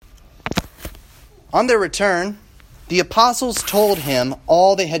On their return, the apostles told him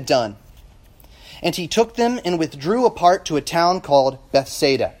all they had done. And he took them and withdrew apart to a town called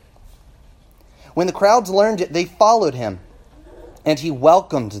Bethsaida. When the crowds learned it, they followed him, and he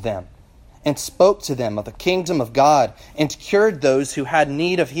welcomed them and spoke to them of the kingdom of God and cured those who had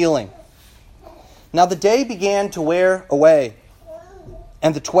need of healing. Now the day began to wear away,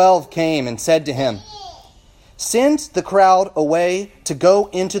 and the 12 came and said to him, "Send the crowd away to go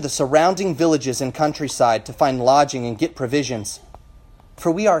into the surrounding villages and countryside to find lodging and get provisions,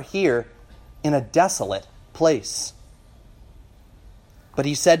 for we are here in a desolate place." But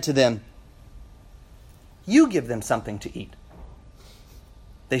he said to them, "You give them something to eat."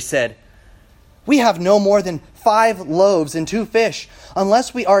 They said, "We have no more than 5 loaves and 2 fish,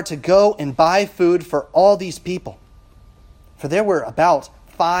 unless we are to go and buy food for all these people." For there were about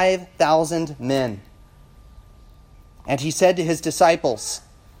 5,000 men. And he said to his disciples,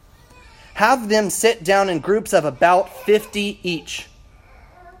 "Have them sit down in groups of about 50 each."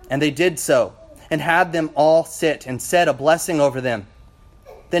 And they did so, and had them all sit, and said a blessing over them.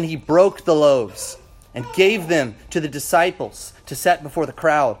 Then he broke the loaves, and gave them to the disciples to set before the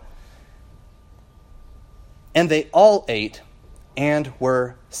crowd. And they all ate, and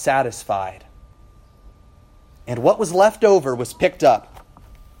were satisfied. And what was left over was picked up,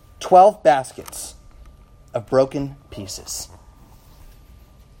 12 baskets of broken pieces.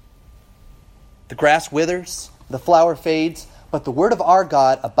 The grass withers, the flower fades, but the word of our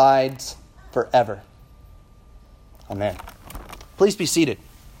God abides forever. Amen. Please be seated.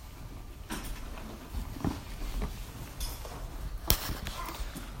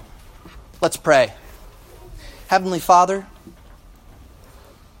 Let's pray. Heavenly Father,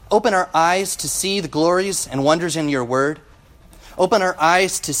 open our eyes to see the glories and wonders in your word. Open our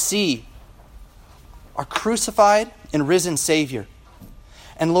eyes to see our crucified and risen Savior.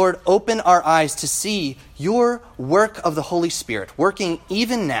 And Lord, open our eyes to see your work of the Holy Spirit working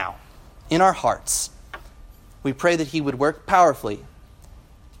even now in our hearts. We pray that he would work powerfully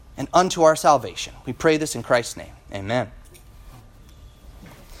and unto our salvation. We pray this in Christ's name. Amen.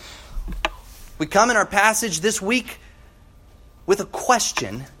 We come in our passage this week with a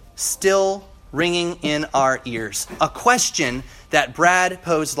question still ringing in our ears. A question that Brad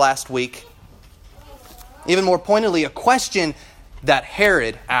posed last week. Even more pointedly, a question that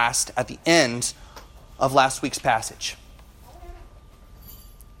Herod asked at the end of last week's passage.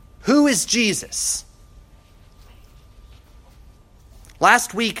 Who is Jesus?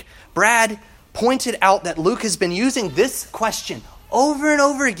 Last week, Brad pointed out that Luke has been using this question over and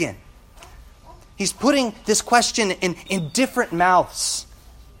over again. He's putting this question in different mouths,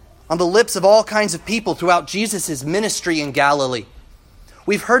 on the lips of all kinds of people throughout Jesus' ministry in Galilee.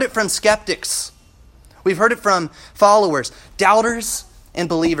 We've heard it from skeptics. We've heard it from followers, doubters, and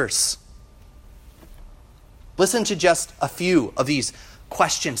believers. Listen to just a few of these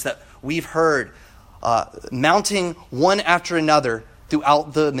questions that we've heard mounting one after another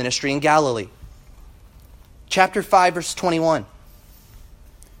throughout the ministry in Galilee. Chapter 5, verse 21.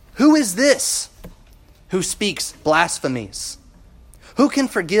 Who is this who speaks blasphemies? Who can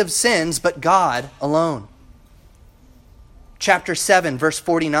forgive sins but God alone? Chapter 7, verse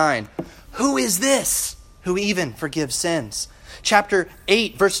 49. Who is this who even forgives sins? Chapter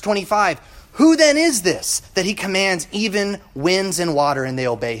 8, verse 25. Who then is this that he commands even winds and water and they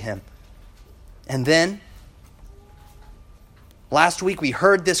obey him? And then, last week we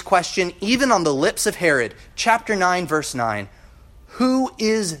heard this question even on the lips of Herod. Chapter 9, verse 9. Who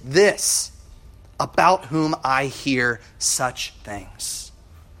is this about whom I hear such things?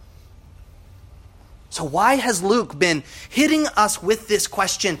 So why has Luke been hitting us with this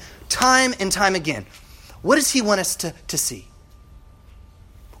question time and time again? What does he want us to see?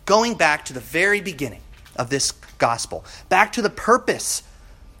 Going back to the very beginning of this gospel, back to the purpose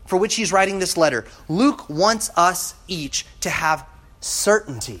for which he's writing this letter, Luke wants us each to have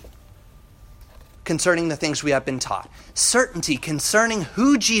certainty concerning the things we have been taught. Certainty concerning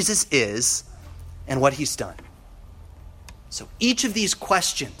who Jesus is and what he's done. So each of these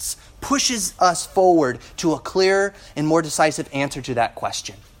questions pushes us forward to a clearer and more decisive answer to that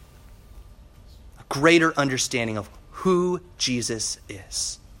question. A greater understanding of who Jesus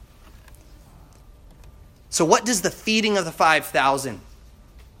is. So what does the feeding of the 5,000,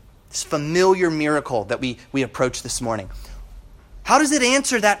 this familiar miracle that we approached this morning, how does it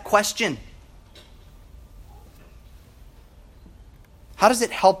answer that question? How does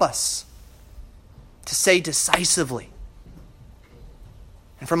it help us to say decisively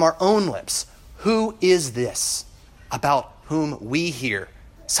and from our own lips, who is this about whom we hear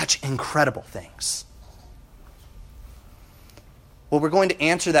such incredible things? Well, we're going to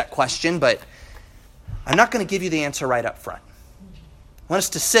answer that question, but I'm not going to give you the answer right up front. I want us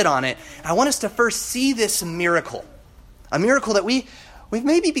to sit on it. I want us to first see this miracle, a miracle that we've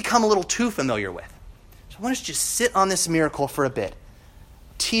maybe become a little too familiar with. So I want us to just sit on this miracle for a bit,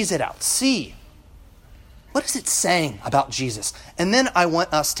 tease it out, see what is it saying about Jesus? And then I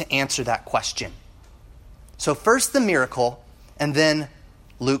want us to answer that question. So first the miracle, and then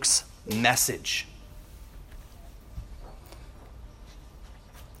Luke's message.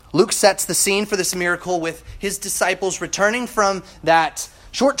 Luke sets the scene for this miracle with his disciples returning from that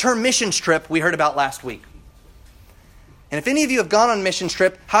short-term missions trip we heard about last week. And if any of you have gone on a missions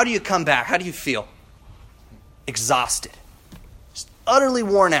trip, how do you come back? How do you feel? Exhausted. Just utterly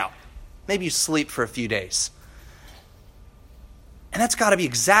worn out. Maybe you sleep for a few days. And that's got to be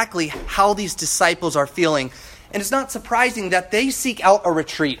exactly how these disciples are feeling. And it's not surprising that they seek out a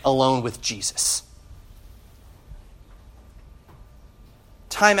retreat alone with Jesus.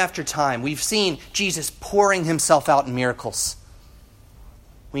 Time after time, we've seen Jesus pouring himself out in miracles.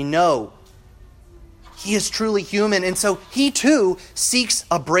 We know he is truly human, and so he too seeks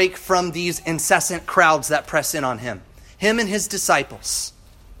a break from these incessant crowds that press in on him. Him and his disciples.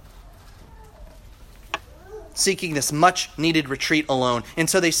 Seeking this much-needed retreat alone. And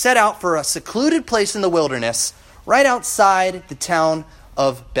so they set out for a secluded place in the wilderness right outside the town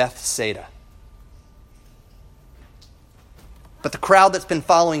of Bethsaida. But the crowd that's been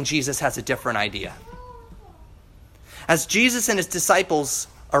following Jesus has a different idea. As Jesus and his disciples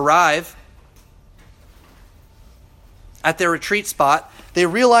arrive at their retreat spot, they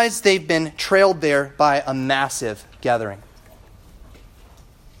realize they've been trailed there by a massive gathering.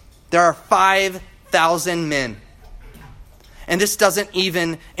 There are 5,000 men. And this doesn't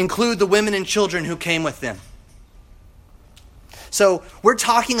even include the women and children who came with them. So we're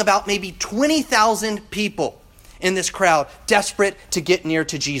talking about maybe 20,000 people in this crowd, desperate to get near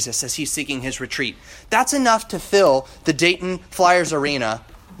to Jesus as he's seeking his retreat. That's enough to fill the Dayton Flyers Arena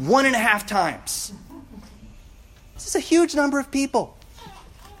 1.5 times. This is a huge number of people.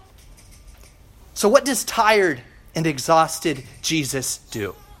 So what does tired and exhausted Jesus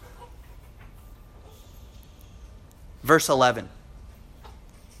do? Verse 11.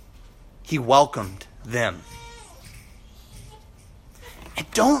 He welcomed them. And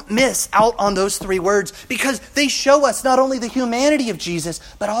don't miss out on those 3 words, because they show us not only the humanity of Jesus,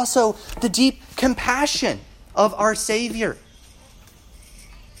 but also the deep compassion of our Savior.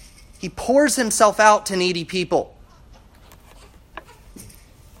 He pours himself out to needy people.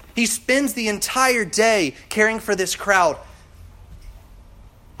 He spends the entire day caring for this crowd.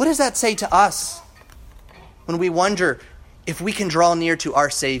 What does that say to us when we wonder if we can draw near to our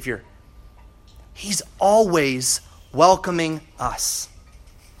Savior? He's always welcoming us.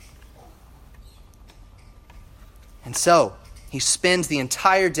 And so, he spends the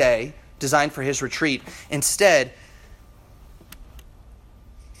entire day designed for his retreat instead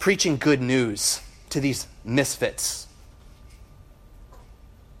preaching good news to these misfits.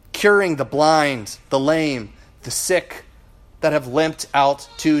 Curing the blind, the lame, the sick that have limped out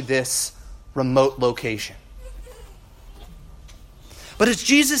to this remote location. But as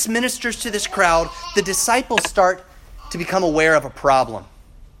Jesus ministers to this crowd, the disciples start to become aware of a problem.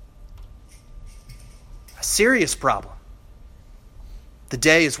 A serious problem. The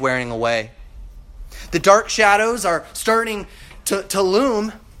day is wearing away. The dark shadows are starting to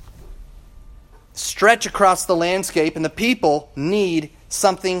loom, stretch across the landscape, and the people need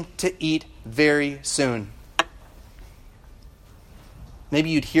something to eat very soon. Maybe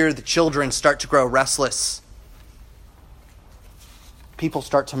you'd hear the children start to grow restless. People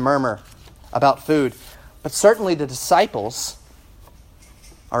start to murmur about food. But certainly the disciples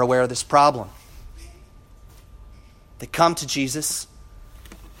are aware of this problem. They come to Jesus.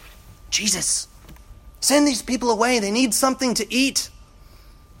 Jesus, send these people away. They need something to eat.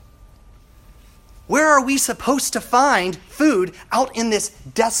 Where are we supposed to find food out in this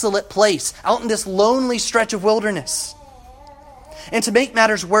desolate place, out in this lonely stretch of wilderness? And to make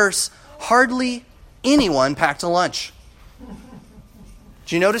matters worse, hardly anyone packed a lunch.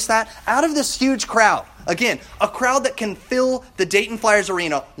 Did you notice that? Out of this huge crowd, again, a crowd that can fill the Dayton Flyers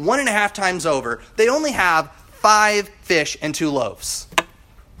Arena 1.5 times over, they only have 5 fish and 2 loaves.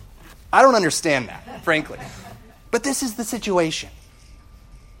 I don't understand that, frankly. But this is the situation.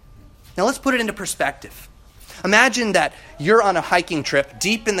 Now let's put it into perspective. Imagine that you're on a hiking trip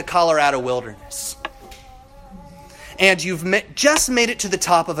deep in the Colorado wilderness. And you've just made it to the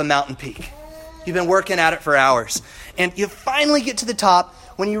top of a mountain peak. You've been working at it for hours. And you finally get to the top.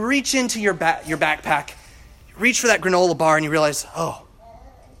 When you reach into your backpack, you reach for that granola bar and you realize, oh,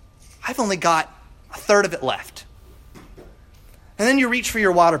 I've only got 1/3 of it left. And then you reach for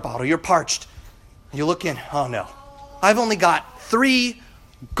your water bottle. You're parched. You look in, oh no, I've only got 3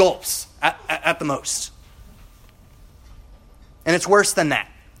 gulps at the most. And it's worse than that.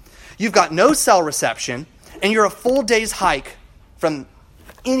 You've got no cell reception, and you're a full day's hike from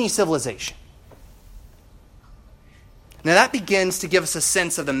any civilization. Now that begins to give us a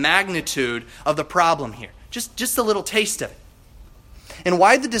sense of the magnitude of the problem here. Just a little taste of it. And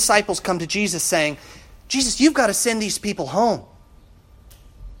why the disciples come to Jesus saying, Jesus, you've got to send these people home.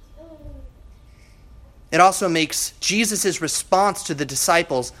 It also makes Jesus' response to the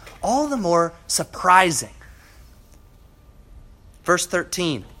disciples all the more surprising. Verse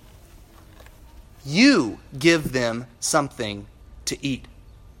 13. You give them something to eat.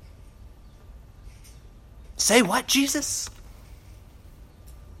 Say what, Jesus?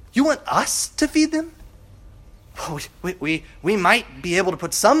 You want us to feed them? We might be able to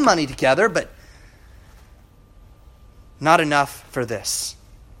put some money together, but not enough for this.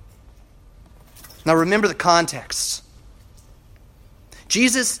 Now remember the context.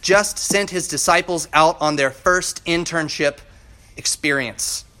 Jesus just sent his disciples out on their first internship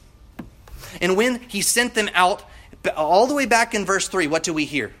experience. And when he sent them out, all the way back in verse 3, what do we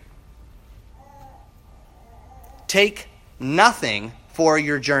hear? Take nothing for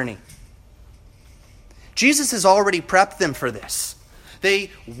your journey. Jesus has already prepped them for this.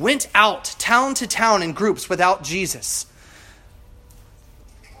 They went out town to town in groups without Jesus.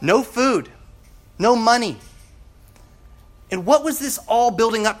 No food, no money. And what was this all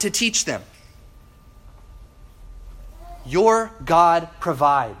building up to teach them? Your God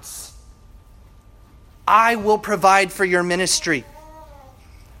provides. I will provide for your ministry.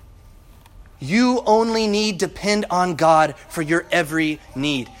 You only need to depend on God for your every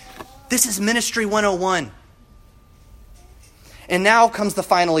need. This is Ministry 101. And now comes the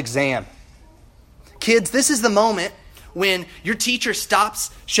final exam. Kids, this is the moment when your teacher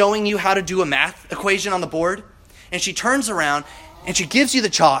stops showing you how to do a math equation on the board, and she turns around and she gives you the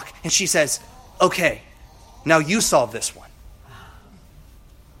chalk and she says, okay, now you solve this one.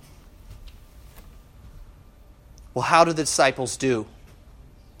 Well, how do the disciples do?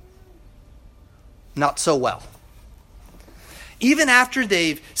 Not so well. Even after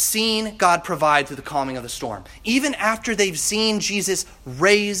they've seen God provide through the calming of the storm, even after they've seen Jesus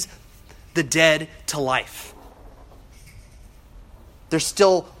raise the dead to life, they're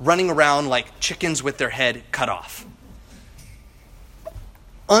still running around like chickens with their head cut off.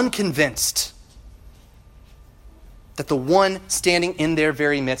 Unconvinced that the one standing in their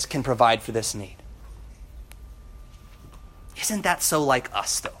very midst can provide for this need. Isn't that so like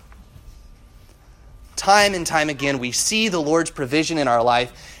us, though? Time and time again, we see the Lord's provision in our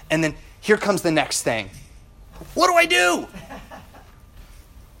life, and then here comes the next thing. What do I do?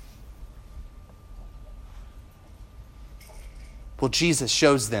 Well, Jesus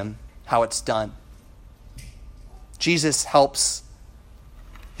shows them how it's done. Jesus helps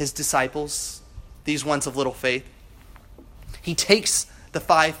his disciples, these ones of little faith. He takes the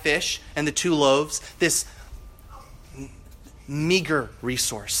 5 fish and the 2 loaves, this meager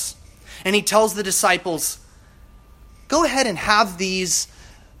resource, and he tells the disciples, go ahead and have these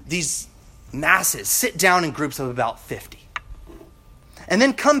masses sit down in groups of about 50. And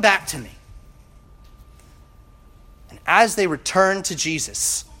then come back to me. And as they return to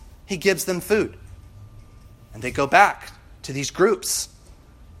Jesus, he gives them food. And they go back to these groups.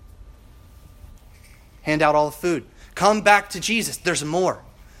 Hand out all the food. Come back to Jesus. There's more.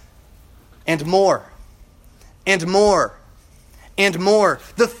 And more. And more. And more.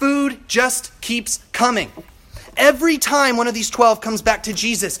 The food just keeps coming. Every time one of these 12 comes back to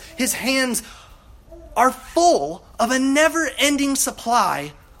Jesus, his hands are full of a never-ending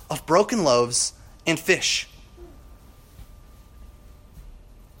supply of broken loaves and fish.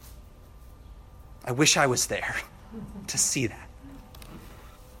 I wish I was there to see that.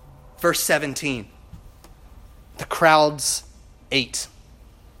 Verse 17. The crowds ate.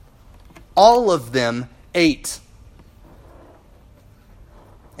 All of them ate.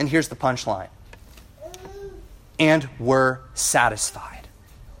 And here's the punchline. And were satisfied.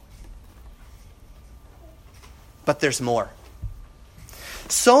 But there's more.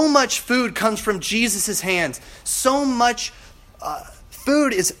 So much food comes from Jesus' hands. So much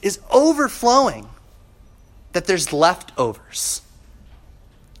food is overflowing that there's leftovers.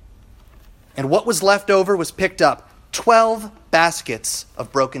 And what was left over was picked up. 12 baskets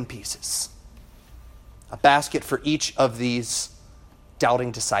of broken pieces. A basket for each of these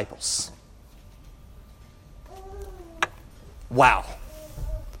doubting disciples. Wow.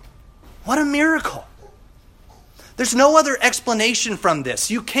 What a miracle. There's no other explanation from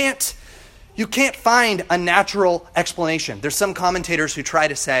this. You can't You can't find a natural explanation. There's some commentators who try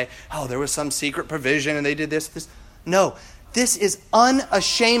to say, oh, there was some secret provision and they did this. No, this is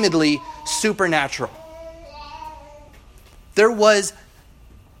unashamedly supernatural. There was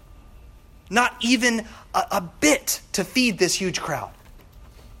not even a bit to feed this huge crowd.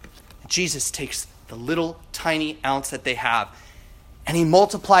 Jesus takes the little tiny ounce that they have and he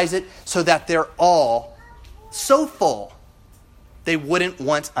multiplies it so that they're all so full they wouldn't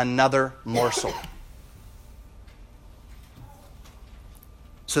want another morsel.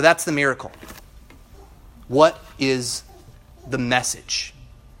 So that's the miracle. What is the message?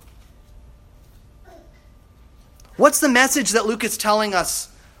 What's the message that Luke is telling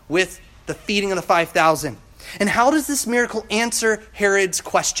us with the feeding of the 5,000? And how does this miracle answer Herod's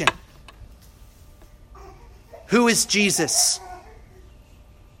question? Who is Jesus?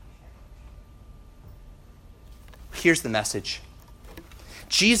 Here's the message.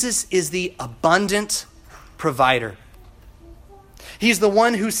 Jesus is the abundant provider. He's the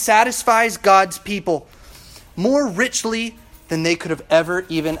one who satisfies God's people more richly than they could have ever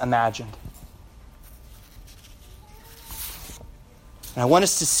even imagined. And I want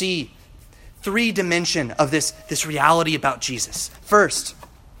us to see three dimensions of this reality about Jesus. First,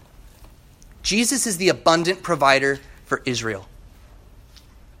 Jesus is the abundant provider for Israel.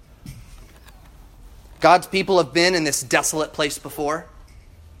 God's people have been in this desolate place before.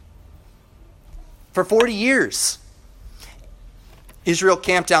 For 40 years, Israel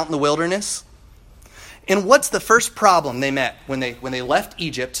camped out in the wilderness. And what's the first problem they met when they left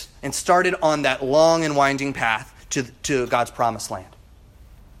Egypt and started on that long and winding path to God's promised land?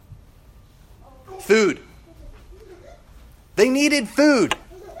 Food. They needed food.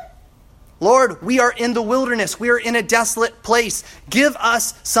 Lord, we are in the wilderness. We are in a desolate place. Give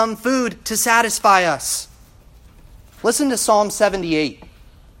us some food to satisfy us. Listen to Psalm 78.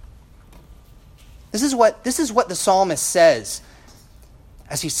 This is what the psalmist says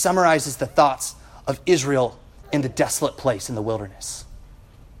as he summarizes the thoughts of Israel in the desolate place in the wilderness.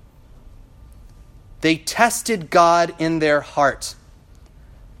 They tested God in their heart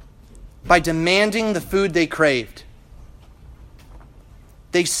by demanding the food they craved.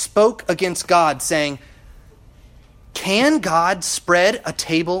 They spoke against God, saying, "Can God spread a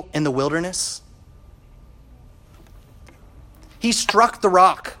table in the wilderness?" He struck the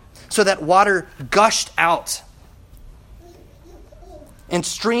rock so that water gushed out and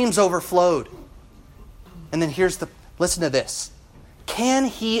streams overflowed. And then listen to this. Can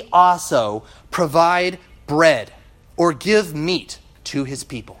he also provide bread or give meat to his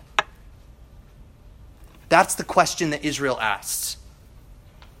people? That's the question that Israel asks.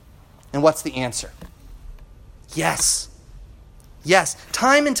 And what's the answer? Yes. Yes.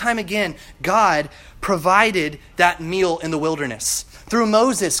 Time and time again, God provided that meal in the wilderness. Through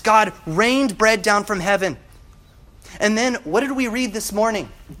Moses, God rained bread down from heaven. And then, what did we read this morning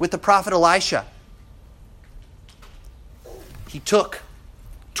with the prophet Elisha? He took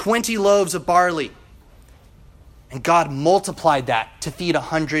 20 loaves of barley, and God multiplied that to feed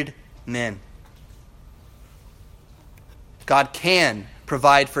 100 men. God can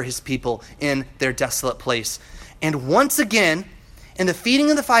provide for his people in their desolate place. And once again, in the feeding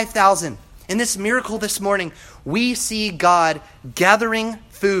of the 5,000, in this miracle this morning, we see God gathering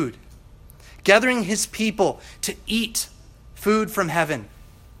food, gathering his people to eat food from heaven.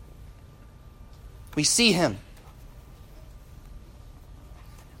 We see him.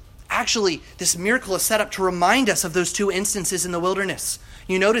 Actually, this miracle is set up to remind us of those two instances in the wilderness.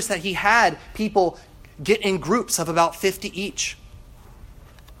 You notice that he had people get in groups of about 50 each.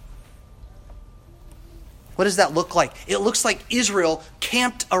 What does that look like? It looks like Israel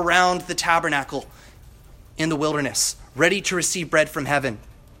camped around the tabernacle in the wilderness, ready to receive bread from heaven.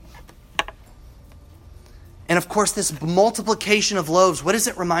 And of course, this multiplication of loaves, what does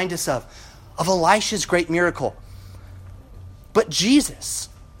it remind us of? Of Elisha's great miracle. But Jesus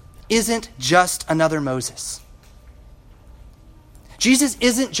isn't just another Moses. Jesus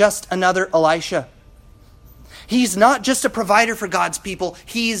isn't just another Elisha. He's not just a provider for God's people.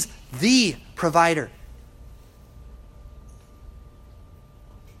 He's the provider.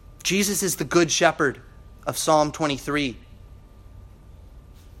 Jesus is the good shepherd of Psalm 23,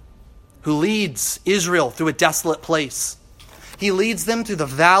 who leads Israel through a desolate place. He leads them through the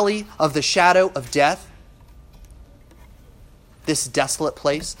valley of the shadow of death, this desolate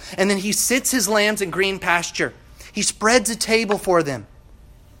place. And then he sits his lambs in green pasture. He spreads a table for them.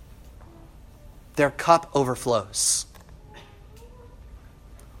 Their cup overflows.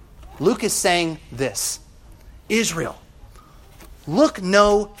 Luke is saying this: Israel, look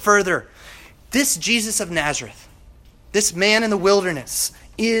no further. This Jesus of Nazareth, this man in the wilderness,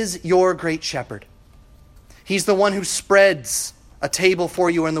 is your great shepherd. He's the one who spreads a table for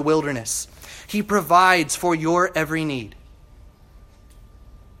you in the wilderness. He provides for your every need.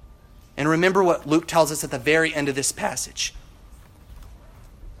 And remember what Luke tells us at the very end of this passage.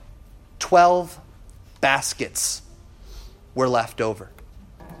 12 baskets were left over.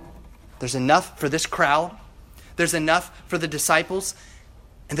 There's enough for this crowd. There's enough for the disciples.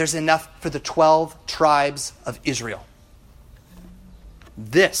 And there's enough for the 12 tribes of Israel.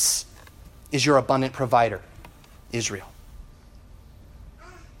 This is your abundant provider, Israel.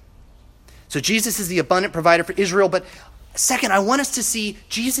 So Jesus is the abundant provider for Israel. But second, I want us to see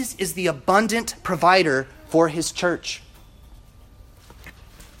Jesus is the abundant provider for his church.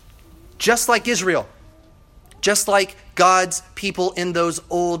 Just like Israel, just like God's people in those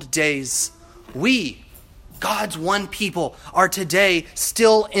old days, we, God's one people, are today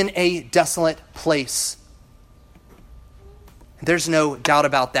still in a desolate place. There's no doubt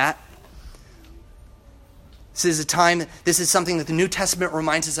about that. This is something that the New Testament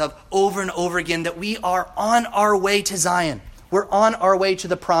reminds us of over and over again, that we are on our way to Zion. We're on our way to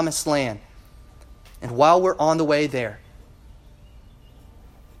the promised land. And while we're on the way there,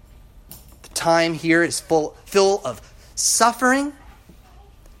 the time here is full of suffering.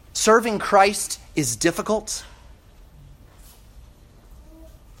 Serving Christ is difficult.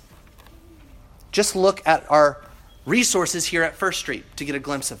 Just look at our resources here at First Street to get a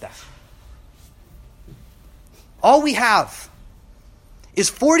glimpse of that. All we have is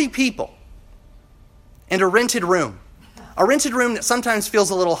 40 people and a rented room. A rented room that sometimes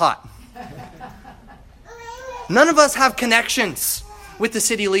feels a little hot. None of us have connections with the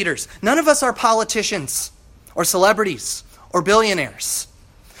city leaders. None of us are politicians or celebrities or billionaires.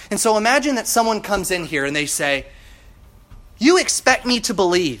 And so imagine that someone comes in here and they say, "You expect me to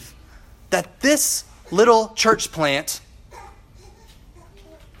believe that this little church plant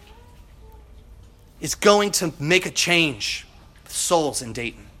is going to make a change with souls in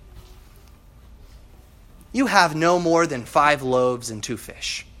Dayton. You have no more than 5 loaves and 2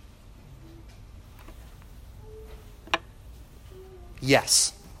 fish.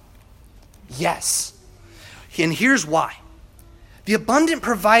 Yes. Yes. And here's why. The abundant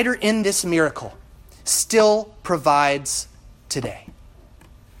provider in this miracle still provides today.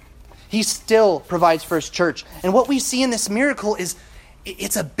 He still provides for his church. And what we see in this miracle is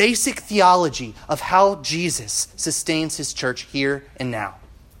it's a basic theology of how Jesus sustains his church here and now.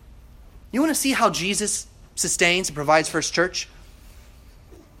 You want to see how Jesus sustains and provides for his church?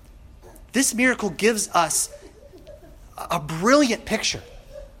 This miracle gives us a brilliant picture.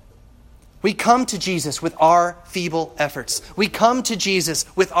 We come to Jesus with our feeble efforts. We come to Jesus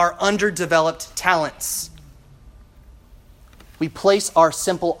with our underdeveloped talents. We place our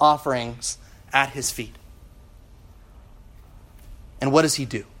simple offerings at his feet. And what does he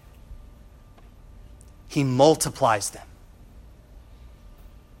do? He multiplies them.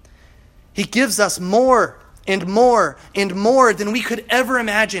 He gives us more and more and more than we could ever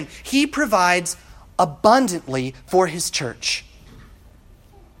imagine. He provides abundantly for his church.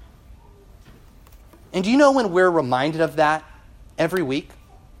 And do you know when we're reminded of that every week?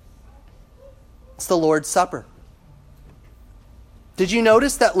 It's the Lord's Supper. Did you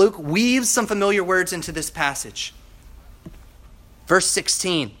notice that Luke weaves some familiar words into this passage? Verse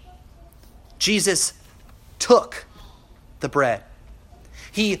 16, Jesus took the bread.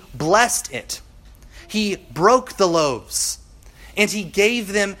 He blessed it. He broke the loaves. And he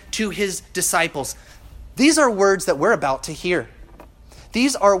gave them to his disciples. These are words that we're about to hear.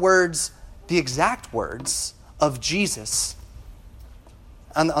 These are words, the exact words of Jesus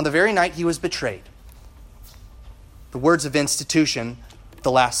on the very night he was betrayed. The words of institution,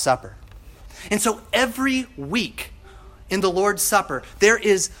 the Last Supper. And so every week in the Lord's Supper, there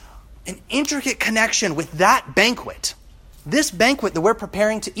is an intricate connection with that banquet. This banquet that we're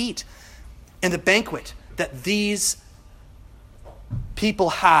preparing to eat. And the banquet that these people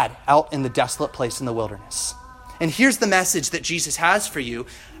had out in the desolate place in the wilderness. And here's the message that Jesus has for you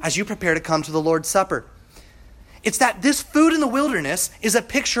as you prepare to come to the Lord's Supper. It's that this food in the wilderness is a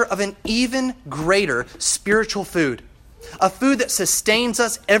picture of an even greater spiritual food. A food that sustains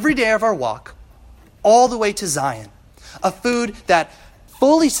us every day of our walk, all the way to Zion. A food that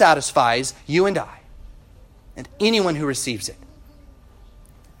fully satisfies you and I, and anyone who receives it.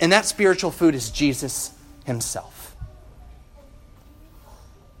 And that spiritual food is Jesus himself.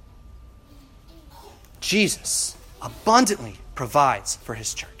 Jesus abundantly provides for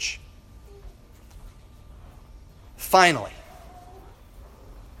his church. Finally,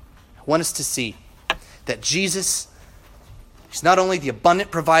 I want us to see that Jesus is not only the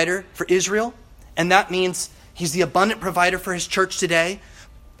abundant provider for Israel, and that means he's the abundant provider for his church today,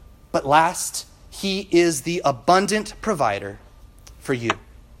 But last, he is the abundant provider for you.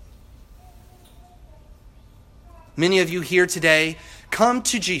 Many of you here today come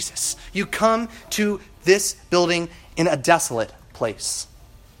to Jesus. You come to this building in a desolate place,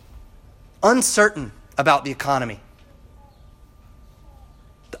 uncertain about the economy,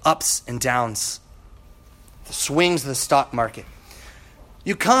 the ups and downs, the swings of the stock market.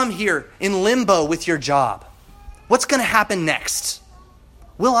 You come here in limbo with your job. What's going to happen next?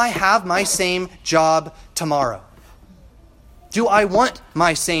 Will I have my same job tomorrow? Do I want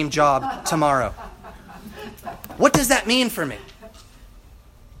my same job tomorrow? What does that mean for me?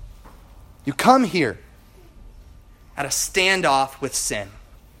 You come here at a standoff with sin,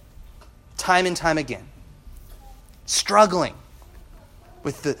 time and time again, struggling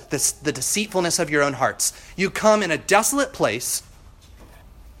with the deceitfulness of your own hearts. You come in a desolate place,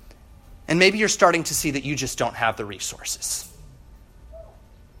 and maybe you're starting to see that you just don't have the resources.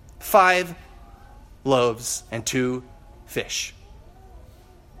 5 loaves and 2 fish.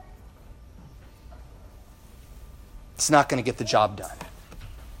 It's not going to get the job done.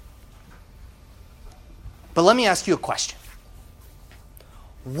 But let me ask you a question.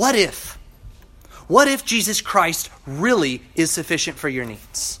 What if Jesus Christ really is sufficient for your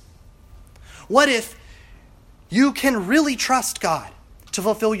needs? What if you can really trust God to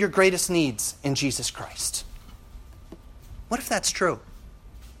fulfill your greatest needs in Jesus Christ? What if that's true?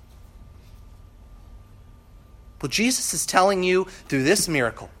 Well, Jesus is telling you through this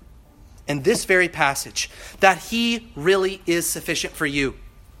miracle and this very passage that he really is sufficient for you.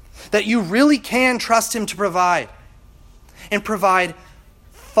 That you really can trust him to provide, and provide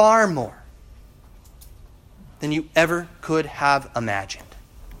far more than you ever could have imagined.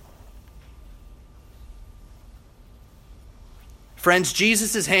 Friends,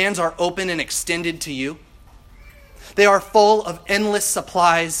 Jesus' hands are open and extended to you. They are full of endless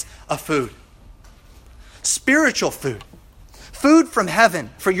supplies of food. Spiritual food. Food from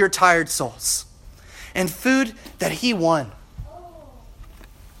heaven for your tired souls. And food that he won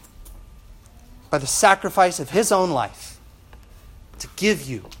by the sacrifice of his own life to give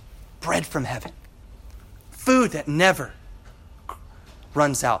you bread from heaven. Food that never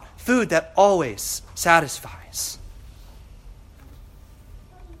runs out. Food that always satisfies.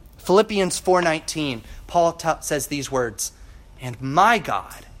 Philippians 4:19, Paul says these words, "And my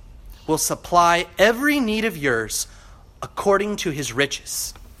God will supply every need of yours according to his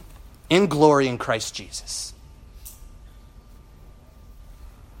riches in glory in Christ Jesus."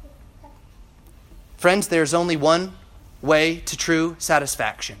 Friends, there's only one way to true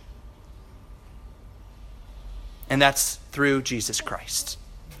satisfaction, and that's through Jesus Christ.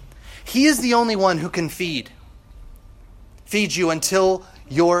 He is the only one who can feed you until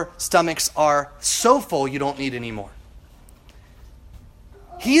your stomachs are so full you don't need any more.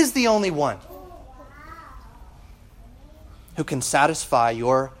 He is the only one who can satisfy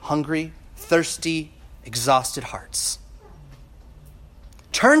your hungry, thirsty, exhausted hearts.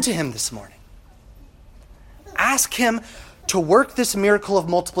 Turn to him this morning. Ask him to work this miracle of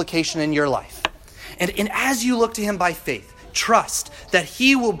multiplication in your life. And as you look to him by faith, trust that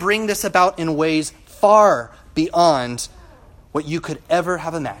he will bring this about in ways far beyond what you could ever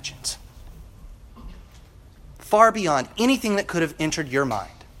have imagined. Far beyond anything that could have entered your mind.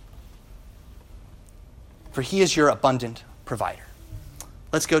 For he is your abundant provider.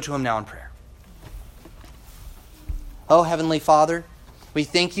 Let's go to him now in prayer. Oh, Heavenly Father, we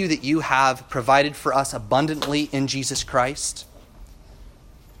thank you that you have provided for us abundantly in Jesus Christ.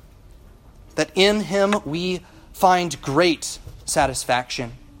 That in him we find great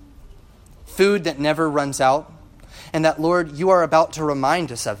satisfaction. Food that never runs out. And that, Lord, you are about to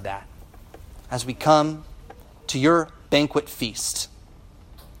remind us of that as we come to your banquet feast.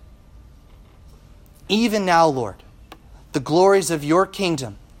 Even now, Lord, the glories of your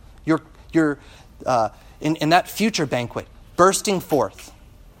kingdom, in that future banquet, bursting forth.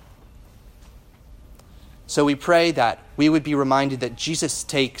 So we pray that we would be reminded that Jesus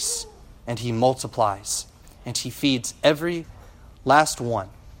takes and he multiplies and he feeds every last one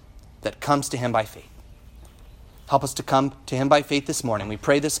that comes to him by faith. Help us to come to him by faith this morning. We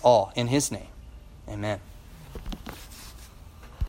pray this all in his name. Amen.